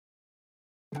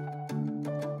Hello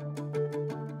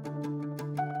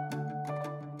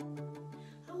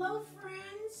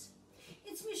friends,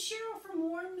 it's Miss Cheryl from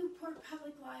Warren Newport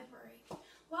Public Library.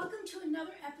 Welcome to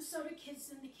another episode of Kids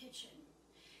in the Kitchen.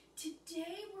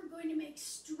 Today we're going to make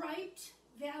striped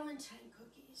Valentine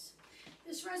cookies.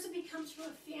 This recipe comes from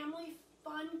a family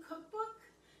fun cookbook.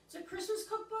 It's a Christmas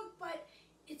cookbook, but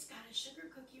it's got a sugar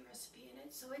cookie recipe in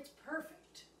it, so it's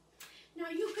perfect. Now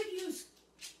you could use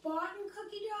bought-in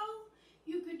cookie dough,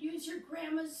 you could use your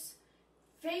grandma's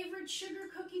favorite sugar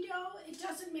cookie dough, it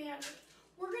doesn't matter.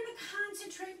 We're going to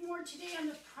concentrate more today on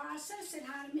the process and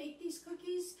how to make these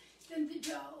cookies than the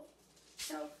dough.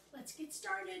 So let's get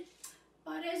started.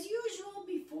 But as usual,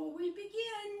 before we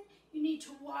begin, you need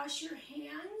to wash your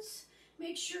hands,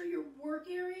 make sure your work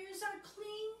areas are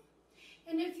clean,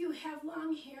 and if you have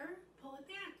long hair, pull it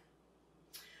back.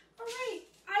 All right,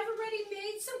 I've already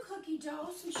made some cookie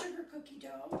dough, some sugar cookie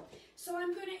dough, so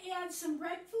I'm going to add some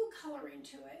red food coloring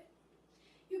to it.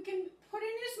 You can put in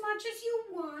as much as you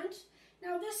want.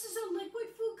 Now this is a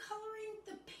liquid food coloring.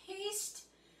 The paste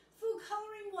food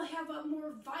coloring will have a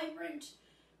more vibrant,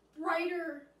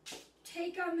 brighter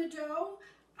take on the dough.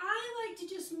 I like to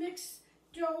just mix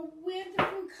dough with the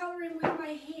food coloring with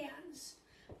my hands.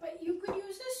 But you could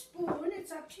use a spoon,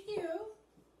 it's up to you.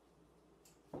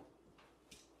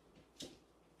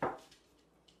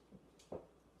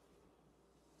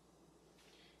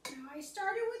 Now I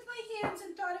started with my hands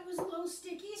and thought it was a little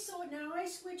sticky, so now I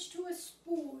switched to a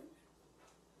spoon.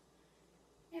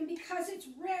 And because it's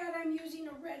red, I'm using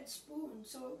a red spoon,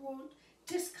 so it won't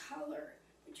discolor.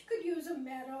 But you could use a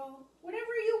metal,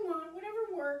 whatever you want,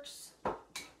 whatever works. I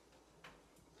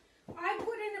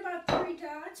put in about 3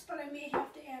 dots, but I may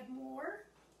have to add more.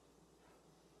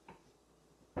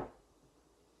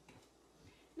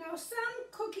 Now some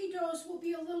cookie doughs will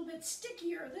be a little bit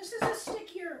stickier. This is a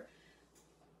stickier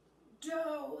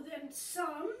dough than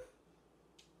some.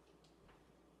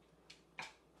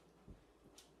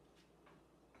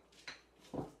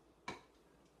 And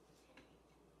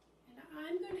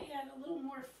I'm going to add a little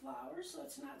more flour so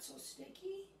it's not so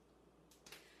sticky.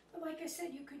 But like I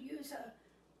said, you could use a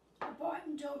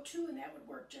bought-in dough too, and that would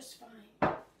work just fine. Now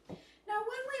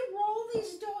when we roll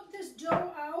this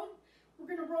dough out, we're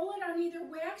going to roll it on either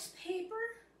wax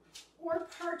paper or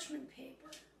parchment paper.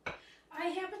 I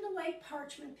happen to like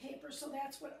parchment paper, so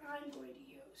that's what I'm going to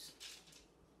use.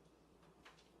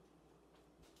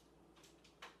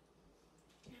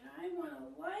 And I want a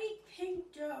light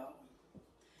pink dough.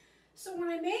 So when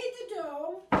I made the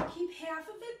dough, keep half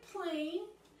of it plain,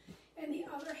 and the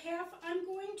other half I'm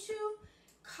going to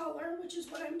color, which is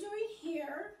what I'm doing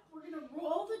here. We're going to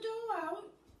roll the dough out,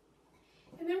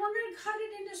 and then we're going to cut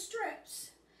it into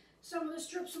strips. Some of the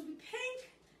strips will be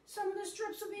pink, some of the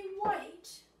strips will be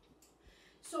white.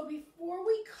 So before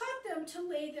we cut them, to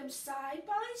lay them side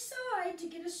by side to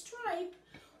get a stripe,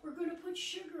 we're going to put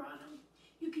sugar on them.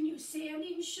 You can use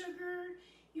sanding sugar,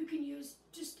 you can use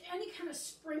just any kind of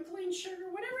sprinkling sugar,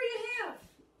 whatever you have.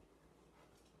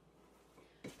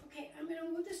 Okay, I'm going to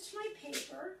move this to my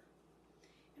paper,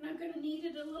 and I'm going to knead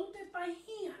it a little bit by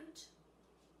hand.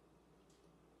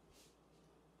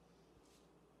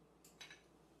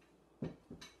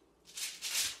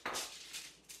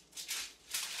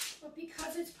 But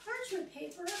because it's parchment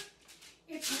paper,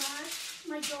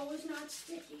 my dough is not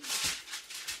sticky.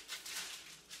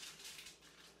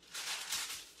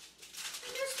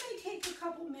 And this may take a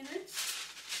couple minutes.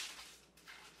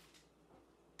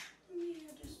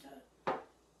 Yeah, just a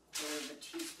quarter of a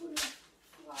teaspoon of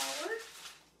flour.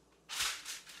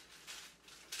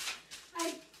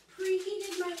 I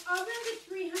preheated my oven to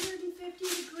 350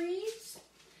 degrees.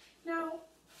 Now,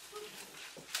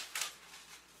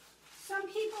 some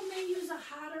people may use a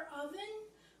hotter oven,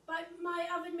 but my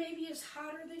oven maybe is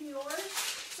hotter than yours,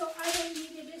 so I don't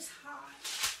need it as hot.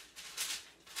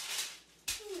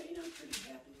 All right, I'm pretty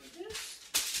happy with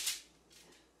this.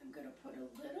 I'm going to put a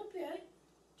little bit,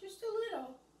 just a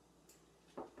little.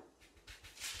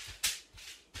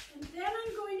 And then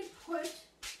I'm going to put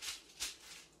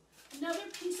another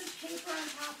piece of paper on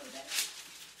top of it.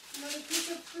 Another piece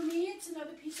of, for me, it's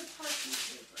another piece of parchment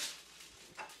paper.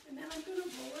 And then I'm going to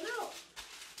roll it out.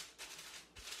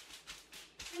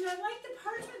 And I like the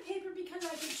parchment paper because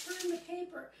I can turn the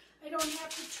paper. I don't have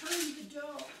to turn the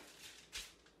dough.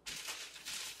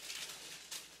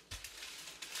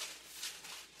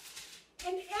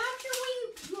 And after we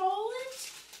roll it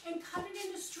and cut it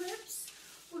into strips,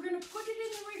 we're going to put it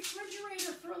in the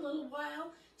refrigerator for a little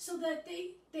while so that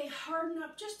they harden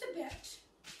up just a bit.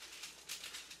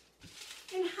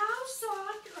 And how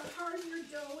soft or hard your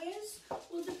dough is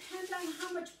will depend on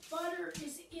how much butter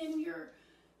is in your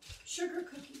sugar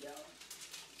cookie dough.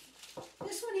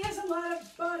 lot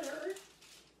of butter.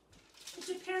 It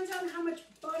depends on how much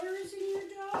butter is in your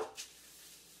dough.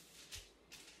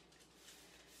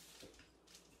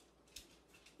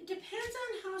 It depends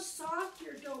on how soft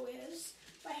your dough is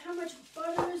by how much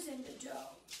butter is in the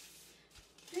dough.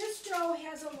 This dough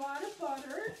has a lot of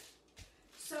butter,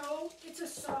 so it's a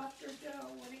softer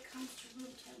dough when it comes to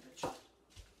room temperature.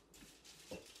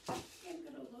 Okay, I'm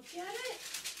going to look at it.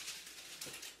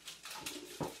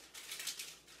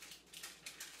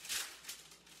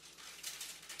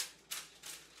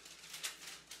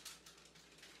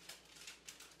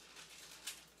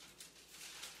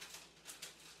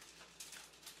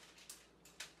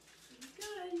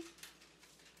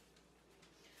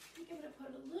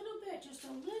 Just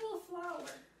a little flour.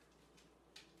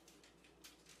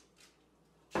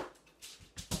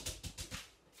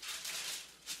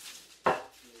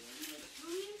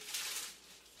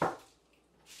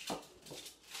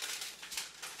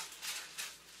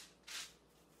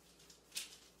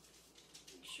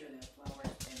 Make sure that flour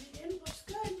is blended in. Looks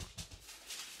good.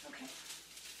 Okay.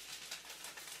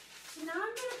 So now I'm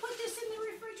going to put this in the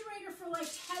refrigerator for like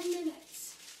 10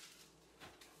 minutes.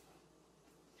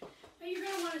 Now you're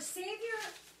going to want to save your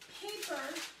paper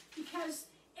because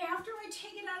after I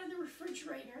take it out of the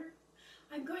refrigerator,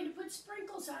 I'm going to put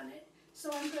sprinkles on it.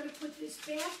 So I'm going to put this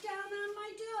back down on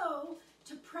my dough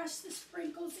to press the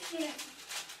sprinkles in.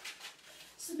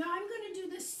 So now I'm going to do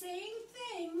the same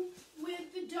thing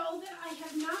with the dough that I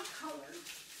have not colored.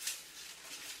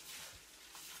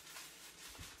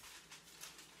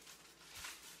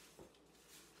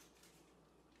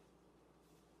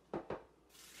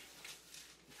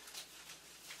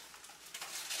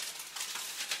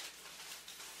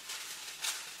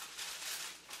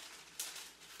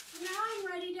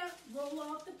 Ready to roll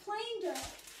out the plain dough.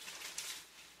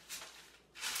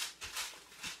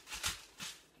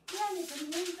 Again, you can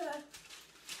move the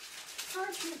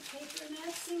parchment paper, and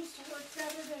that seems to work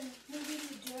better than moving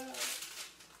the dough.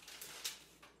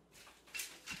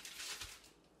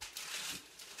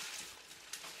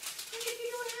 And if you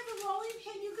don't have a rolling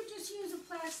pin, you could just use a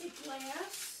plastic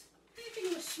glass.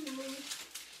 Anything was smooth.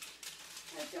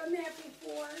 I've done that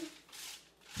before.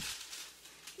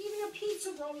 Even a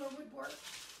pizza roller would work.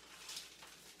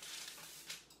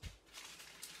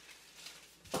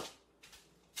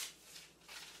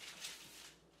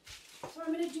 So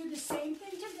I'm going to do the same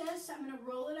thing to this. I'm going to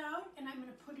roll it out and I'm going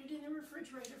to put it in the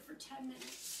refrigerator for 10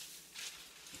 minutes.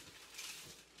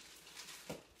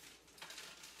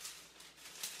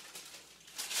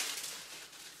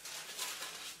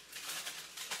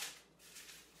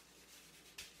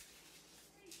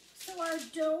 So our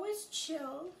dough is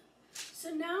chilled. So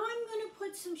now I'm going to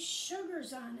put some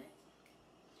sugars on it.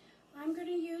 I'm going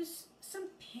to use some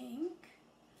pink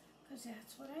because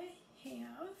that's what I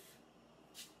have.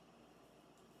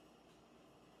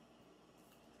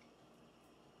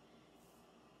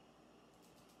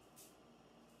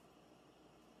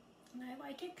 And I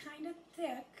like it kind of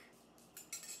thick.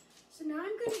 So now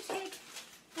I'm going to take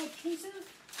my piece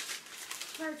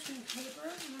of parchment paper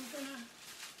and I'm going to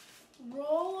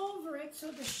roll over it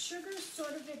so the sugar's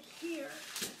sort of adhere.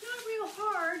 Not real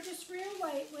hard, just real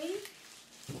lightly.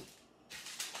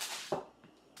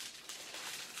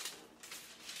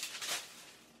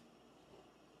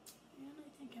 And I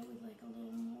think I would like a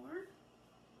little more.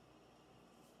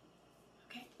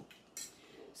 Okay.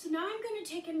 So now I'm going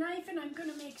to take a knife and I'm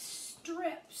going to make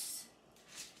strips.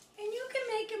 And you can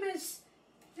make them as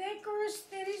thick or as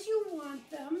thin as you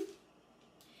want them.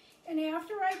 And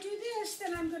after I do this,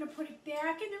 then I'm going to put it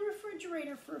back in the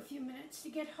refrigerator for a few minutes to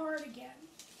get hard again,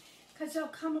 because they'll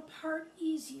come apart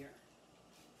easier.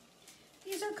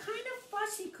 These are kind of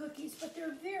fussy cookies, but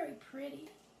they're very pretty.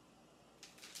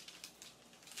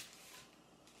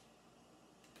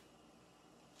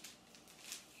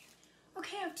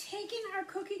 Okay, I've taken our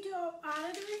cookie dough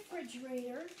out of the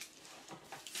refrigerator.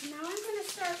 So now I'm going to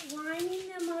start lining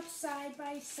them up side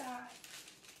by side.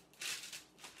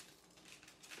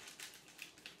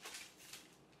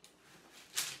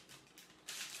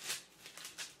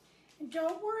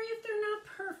 Don't worry if they're not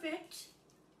perfect.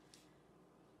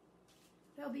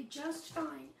 They'll be just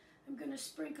fine. I'm going to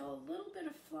sprinkle a little bit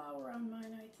of flour on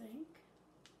mine, I think.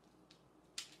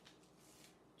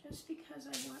 Just because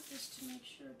I want this to make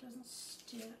sure it doesn't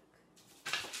stick.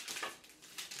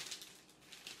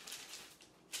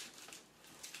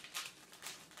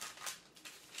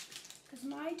 Because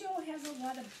my dough has a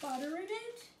lot of butter in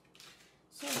it,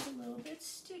 so it's a little bit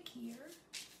stickier.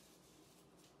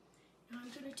 Now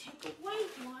I'm going to take a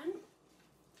white one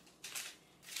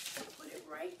and put it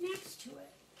right next to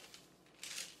it.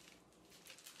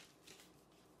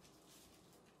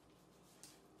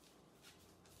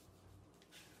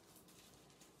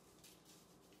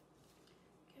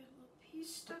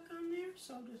 cookies stuck on there,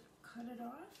 so I'll just cut it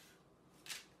off.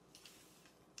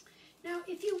 Now,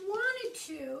 if you wanted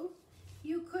to,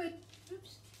 you could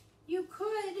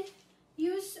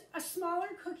use a smaller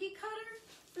cookie cutter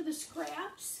for the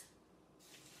scraps.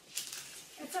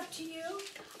 It's up to you.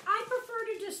 I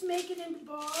prefer to just make it into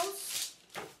balls.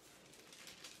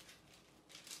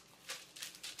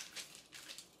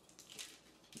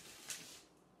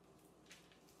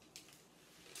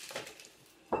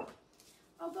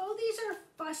 Although these are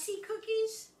fussy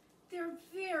cookies, they're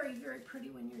very, very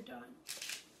pretty when you're done.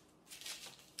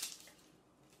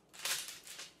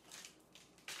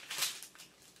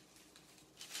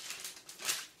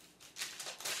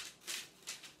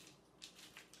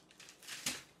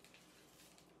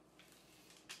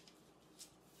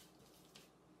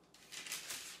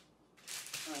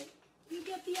 All right, you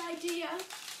get the idea.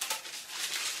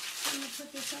 I'm going to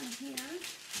put this on here.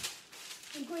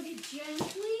 I'm going to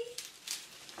gently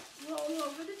roll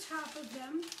over the top of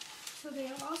them so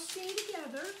they all stay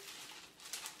together.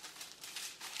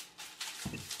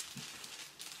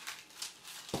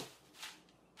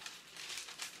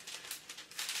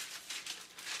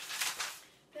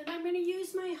 Then I'm going to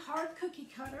use my hard cookie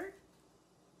cutter.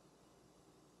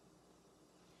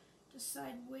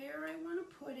 Decide where I want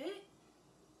to put it.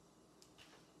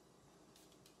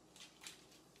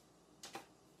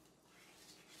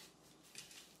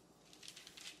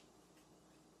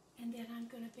 And then I'm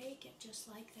going to bake it just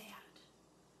like that.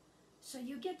 So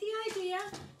you get the idea.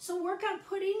 So work on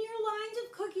putting your lines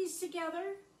of cookies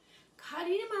together,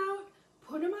 cutting them out,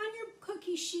 put them on your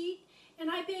cookie sheet,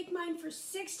 and I bake mine for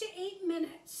 6 to 8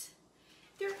 minutes.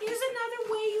 There is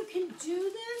another way you can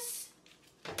do this.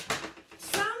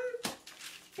 Some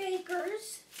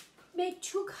bakers make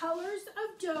 2 colors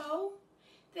of dough.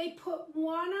 They put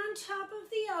one on top of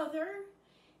the other.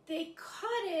 They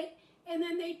cut it, and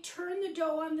then they turn the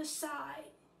dough on the side.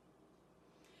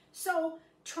 So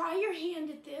try your hand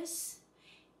at this,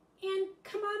 and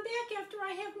come on back after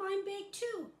I have mine baked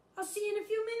too. I'll see you in a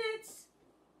few minutes.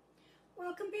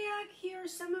 Welcome back. Here are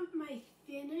some of my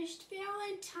finished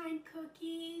Valentine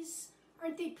cookies.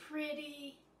 Aren't they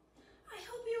pretty? I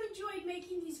hope you enjoyed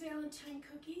making these Valentine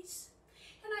cookies,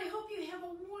 and I hope you have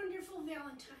a wonderful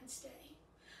Valentine's Day.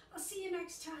 I'll see you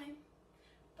next time.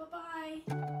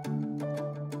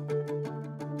 Bye-bye.